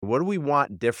What do we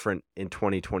want different in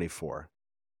 2024?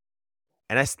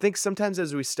 And I think sometimes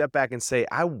as we step back and say,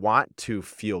 I want to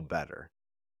feel better.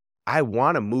 I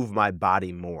want to move my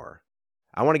body more.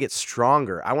 I want to get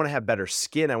stronger. I want to have better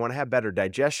skin. I want to have better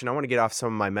digestion. I want to get off some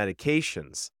of my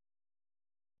medications.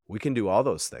 We can do all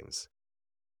those things.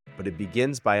 But it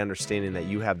begins by understanding that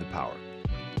you have the power.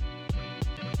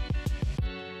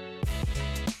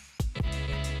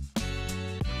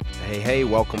 Hey,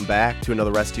 welcome back to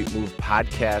another Rest, Eat, Move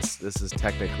podcast. This is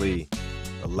technically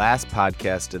the last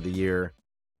podcast of the year,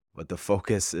 but the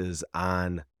focus is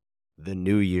on the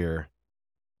new year.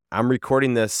 I'm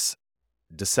recording this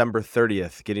December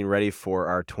 30th, getting ready for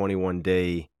our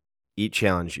 21-day Eat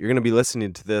Challenge. You're going to be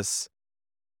listening to this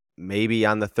maybe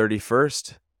on the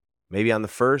 31st, maybe on the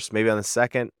 1st, maybe on the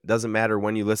 2nd. Doesn't matter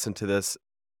when you listen to this.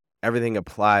 Everything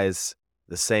applies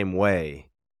the same way.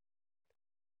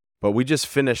 But we just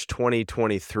finished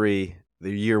 2023. The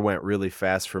year went really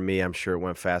fast for me. I'm sure it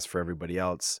went fast for everybody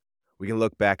else. We can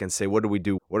look back and say, what do we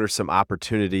do? What are some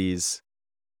opportunities?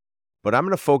 But I'm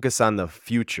going to focus on the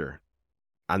future,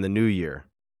 on the new year.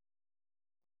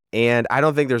 And I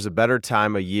don't think there's a better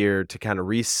time of year to kind of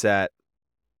reset,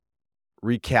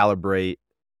 recalibrate,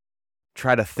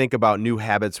 try to think about new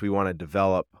habits we want to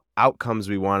develop, outcomes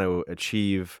we want to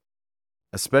achieve,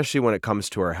 especially when it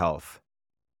comes to our health.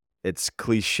 It's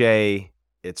cliche,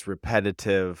 it's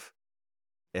repetitive,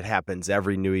 it happens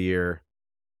every new year.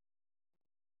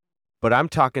 But I'm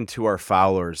talking to our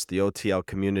followers, the OTL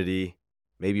community.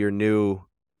 Maybe you're new,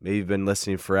 maybe you've been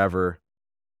listening forever.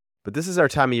 But this is our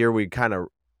time of year we kind of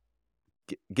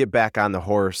get back on the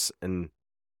horse and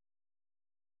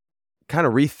kind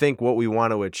of rethink what we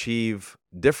want to achieve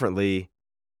differently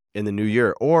in the new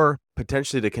year, or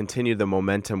potentially to continue the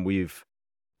momentum we've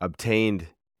obtained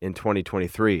in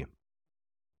 2023.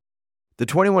 The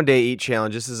 21-day Eat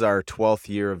Challenge, this is our 12th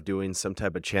year of doing some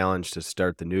type of challenge to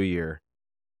start the new year.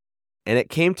 And it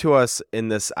came to us in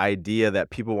this idea that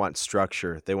people want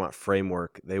structure, they want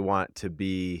framework, they want to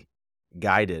be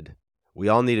guided. We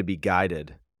all need to be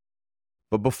guided.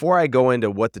 But before I go into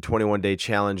what the 21-day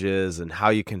challenge is and how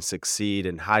you can succeed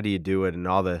and how do you do it and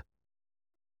all the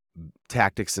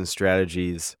tactics and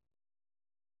strategies,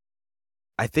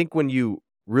 I think when you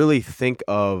really think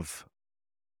of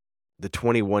the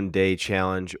 21-day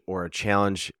challenge or a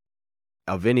challenge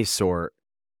of any sort,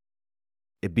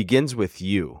 it begins with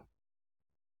you.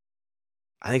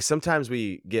 I think sometimes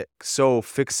we get so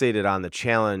fixated on the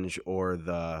challenge or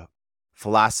the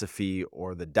philosophy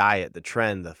or the diet, the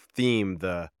trend, the theme,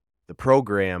 the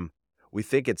program. We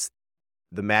think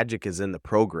the magic is in the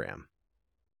program.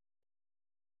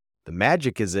 The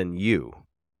magic is in you.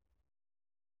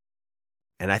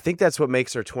 And I think that's what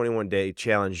makes our 21-day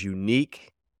challenge unique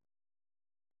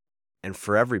and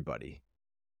for everybody.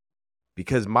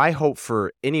 Because my hope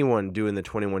for anyone doing the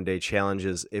 21-day challenge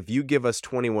is if you give us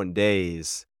 21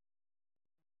 days,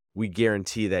 we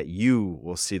guarantee that you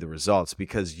will see the results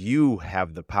because you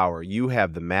have the power, you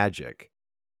have the magic.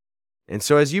 And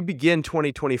so as you begin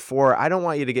 2024, I don't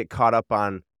want you to get caught up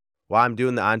on, well, I'm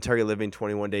doing the On Target Living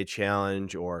 21-day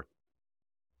challenge, or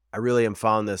I really am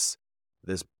following this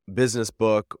business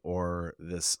book or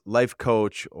this life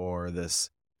coach or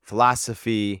this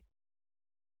philosophy.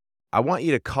 I want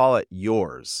you to call it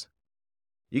yours.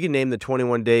 You can name the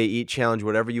 21-day Eat Challenge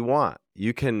whatever you want.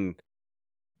 You can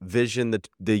vision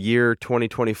the year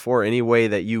 2024 any way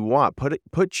that you want.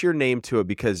 Put your name to it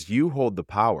because you hold the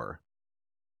power.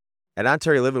 At On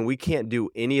Target Living, we can't do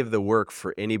any of the work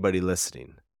for anybody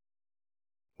listening.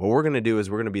 What we're going to do is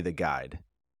we're going to be the guide.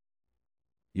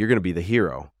 You're going to be the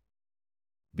hero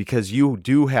because you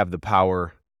do have the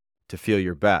power to feel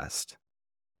your best.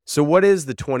 So what is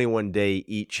the 21-day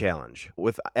Eat Challenge?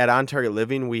 At On Target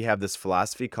Living, we have this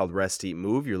philosophy called Rest, Eat,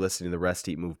 Move. You're listening to the Rest,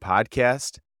 Eat, Move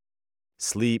podcast.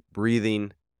 Sleep,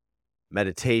 breathing,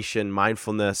 meditation,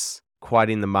 mindfulness,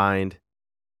 quieting the mind,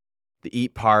 the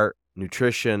eat part,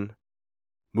 nutrition,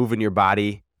 moving your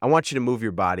body. I want you to move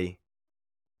your body.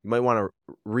 You might want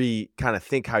to kind of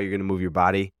think how you're going to move your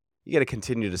body. You got to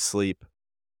continue to sleep.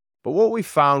 But what we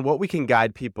found, what we can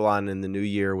guide people on in the new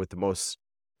year with the most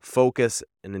focus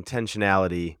and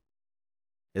intentionality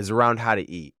is around how to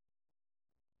eat.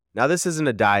 Now, this isn't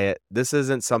a diet. This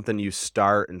isn't something you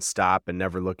start and stop and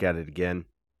never look at it again.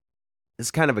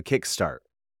 It's kind of a kickstart.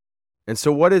 And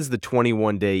so what is the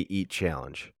 21-day Eat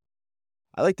Challenge?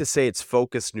 I like to say it's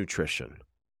focused nutrition.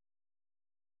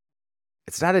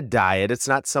 It's not a diet. It's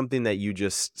not something that you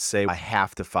just say, I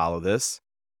have to follow this.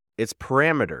 It's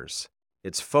parameters.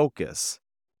 It's focus.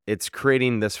 It's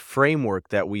creating this framework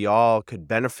that we all could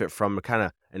benefit from, kind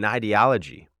of an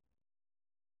ideology.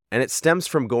 And it stems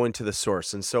from going to the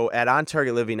source. And so at On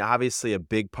Target Living, obviously a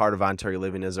big part of On Target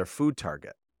Living is our food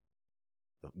target.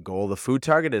 The goal of the food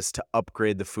target is to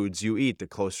upgrade the foods you eat. The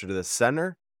closer to the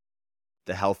center,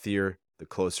 the healthier, the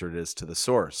closer it is to the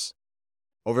source.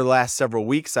 Over the last several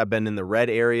weeks, I've been in the red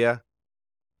area.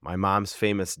 My mom's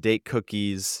famous date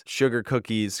cookies, sugar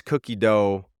cookies, cookie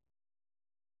dough,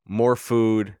 more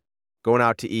food, going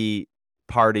out to eat,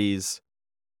 parties.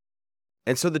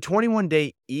 And so the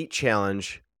 21-day eat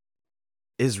challenge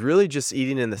is really just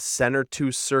eating in the center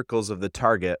 2 circles of the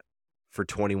target for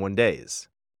 21 days.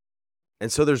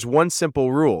 And so there's one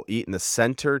simple rule: eat in the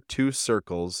center 2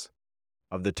 circles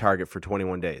of the target for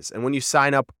 21 days. And when you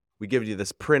sign up, we give you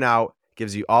this printout,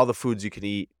 gives you all the foods you can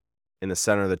eat in the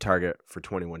center of the target for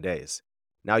 21 days.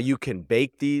 Now you can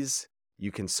bake these,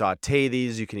 you can saute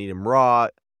these, you can eat them raw.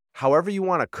 However you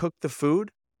want to cook the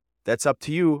food, that's up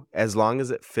to you, as long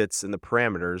as it fits in the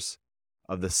parameters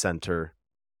of the center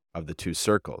of the 2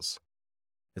 circles.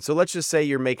 And so let's just say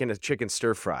you're making a chicken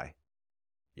stir fry.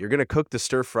 You're going to cook the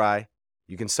stir fry.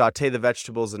 You can saute the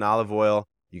vegetables in olive oil.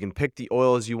 You can pick the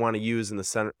oils you want to use in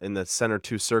the center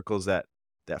 2 circles that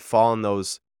fall in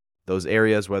those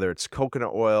areas, whether it's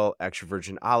coconut oil, extra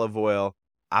virgin olive oil,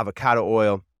 avocado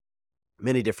oil,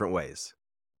 many different ways.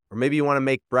 Or maybe you want to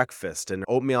make breakfast and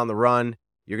oatmeal on the run.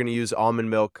 You're going to use almond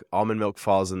milk. Almond milk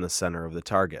falls in the center of the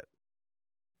target.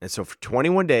 And so for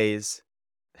 21 days,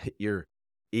 you're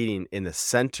eating in the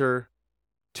center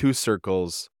 2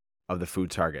 circles of the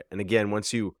food target. And again,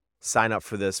 once you sign up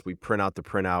for this, we print out the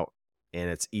printout, and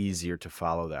it's easier to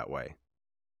follow that way.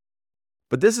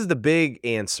 But this is the big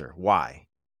answer. Why?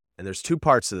 And there's 2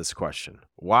 parts to this question.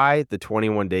 Why the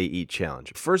 21-day eat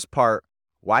challenge? First part,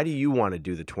 why do you want to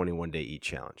do the 21-day eat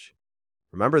challenge?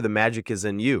 Remember, the magic is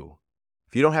in you.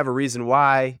 If you don't have a reason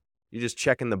why, you're just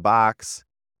checking the box,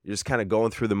 you're just kind of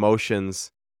going through the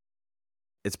motions,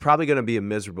 it's probably going to be a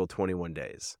miserable 21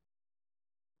 days.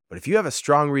 But if you have a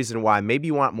strong reason why, maybe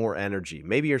you want more energy,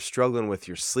 maybe you're struggling with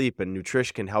your sleep and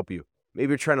nutrition can help you,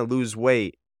 maybe you're trying to lose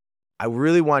weight, I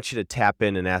really want you to tap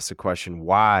in and ask the question,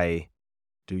 why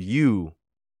do you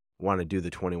want to do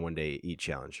the 21-day eat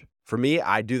challenge? For me,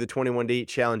 I do the 21-day eat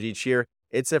challenge each year.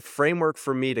 It's a framework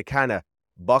for me to kind of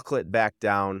buckle it back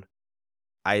down.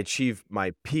 I achieve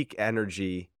my peak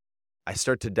energy. I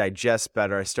start to digest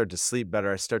better. I start to sleep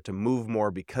better. I start to move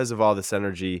more because of all this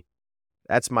energy.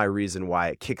 That's my reason why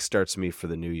it kickstarts me for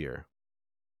the new year.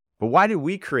 But why did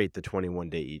we create the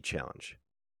 21-day eat challenge?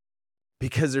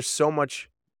 Because there's so much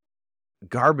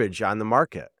garbage on the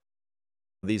market.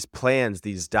 These plans,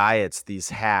 these diets, these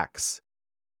hacks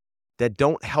that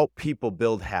don't help people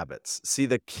build habits. See,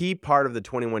 the key part of the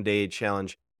 21-day eat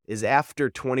challenge is after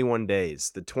 21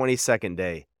 days, the 22nd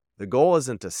day, the goal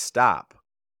isn't to stop.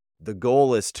 The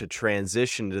goal is to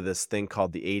transition to this thing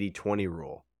called the 80-20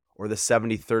 rule or the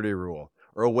 70-30 rule,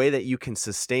 or a way that you can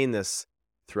sustain this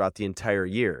throughout the entire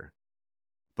year.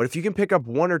 But if you can pick up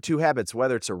 1 or 2 habits,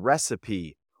 whether it's a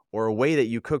recipe or a way that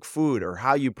you cook food or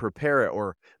how you prepare it,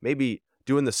 or maybe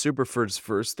doing the superfoods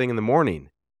first thing in the morning,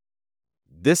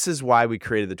 this is why we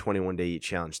created the 21-day eat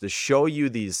challenge, to show you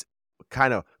these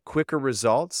kind of quicker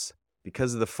results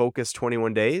because of the focused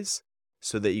 21 days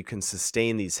so that you can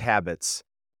sustain these habits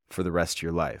for the rest of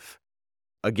your life.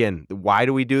 Again, why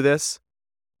do we do this?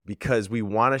 Because we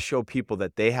want to show people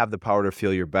that they have the power to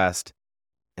feel your best.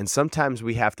 And sometimes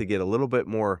we have to get a little bit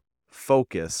more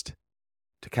focused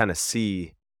to kind of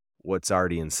see what's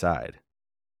already inside.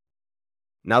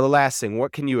 Now, the last thing,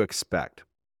 what can you expect?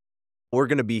 We're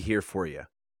going to be here for you.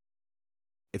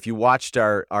 If you watched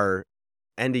our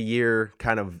end of year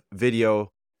kind of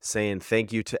video saying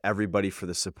thank you to everybody for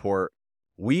the support,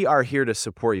 we are here to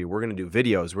support you. We're going to do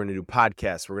videos. We're going to do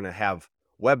podcasts. We're going to have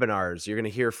webinars. You're going to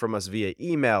hear from us via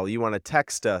email. You want to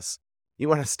text us. You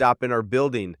want to stop in our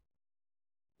building.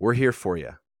 We're here for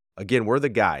you. Again, we're the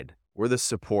guide. We're the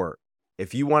support.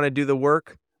 If you want to do the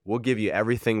work, we'll give you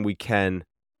everything we can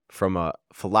from a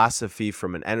philosophy,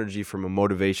 from an energy, from a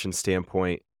motivation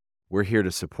standpoint. We're here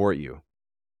to support you.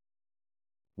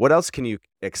 What else can you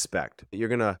expect?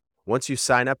 Once you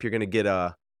sign up, you're going to get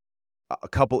a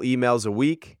couple emails a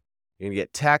week. You're going to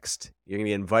get text. You're going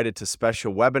to get invited to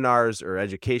special webinars or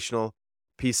educational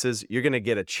pieces. You're going to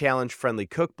get a challenge-friendly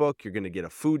cookbook. You're going to get a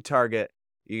food target.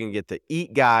 You're going to get the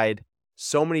eat guide.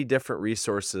 So many different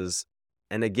resources.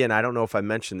 And again, I don't know if I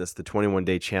mentioned this, the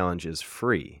 21-day challenge is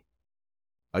free.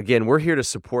 Again, we're here to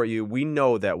support you. We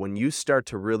know that when you start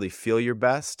to really feel your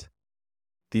best,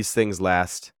 these things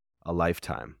last a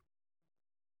lifetime.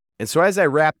 And so as I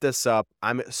wrap this up,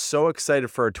 I'm so excited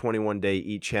for our 21-day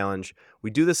eat challenge. We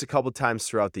do this a couple times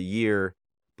throughout the year,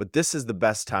 but this is the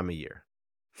best time of year.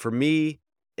 For me,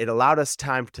 it allowed us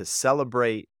time to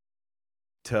celebrate,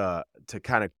 to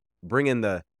kind of bring in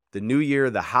the new year,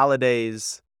 the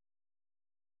holidays,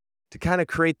 to kind of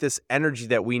create this energy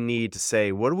that we need to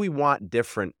say, what do we want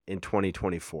different in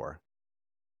 2024?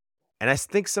 And I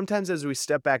think sometimes as we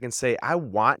step back and say, I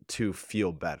want to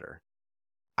feel better.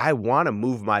 I want to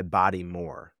move my body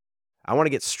more. I want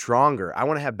to get stronger. I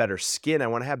want to have better skin. I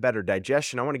want to have better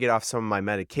digestion. I want to get off some of my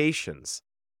medications.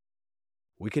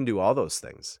 We can do all those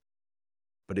things.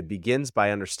 But it begins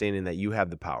by understanding that you have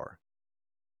the power.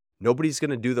 Nobody's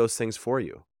going to do those things for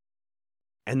you.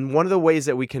 And one of the ways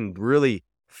that we can really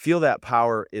feel that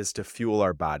power is to fuel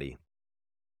our body.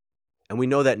 And we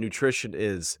know that nutrition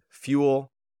is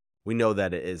fuel. We know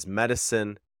that it is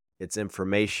medicine. It's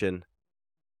information.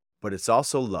 But it's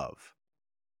also love.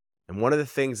 And one of the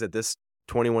things that this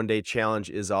 21-day challenge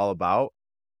is all about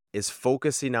is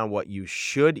focusing on what you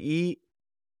should eat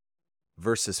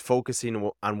versus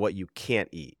focusing on what you can't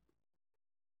eat.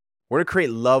 We're going to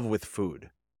create love with food.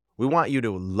 We want you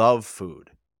to love food.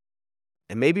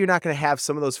 And maybe you're not going to have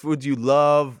some of those foods you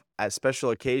love at special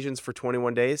occasions for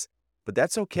 21 days, but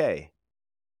that's okay.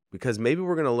 Because maybe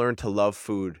we're going to learn to love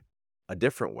food a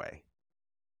different way.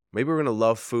 Maybe we're going to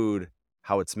love food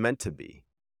how it's meant to be.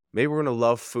 Maybe we're going to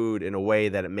love food in a way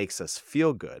that it makes us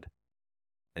feel good.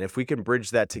 And if we can bridge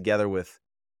that together with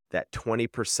that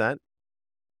 20%,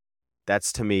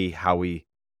 that's to me how we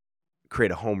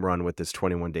create a home run with this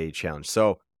 21-day challenge.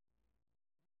 So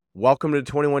welcome to the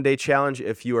 21-day challenge.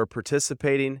 If you are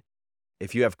participating,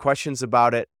 if you have questions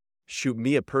about it, shoot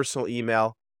me a personal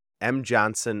email,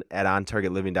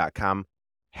 mjohnson@ontargetliving.com.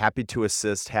 Happy to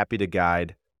assist, happy to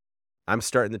guide. I'm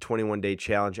starting the 21-day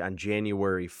challenge on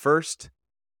January 1st,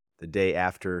 the day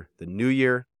after the new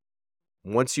year.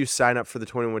 Once you sign up for the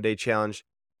 21-day challenge,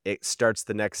 it starts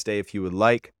the next day if you would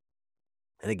like.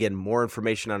 And again, more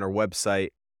information on our website,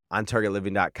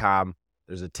 ontargetliving.com.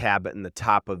 There's a tab in the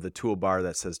top of the toolbar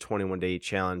that says 21-day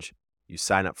challenge. You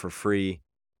sign up for free,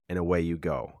 and away you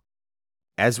go.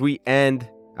 As we end,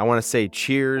 I want to say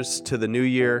cheers to the new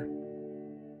year.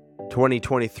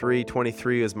 23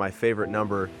 is my favorite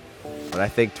number, but I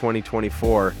think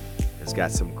 2024 has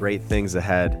got some great things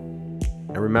ahead.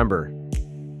 And remember,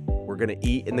 we're going to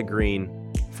eat in the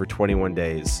green for 21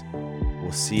 days.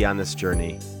 We'll see you on this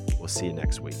journey. We'll see you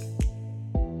next week.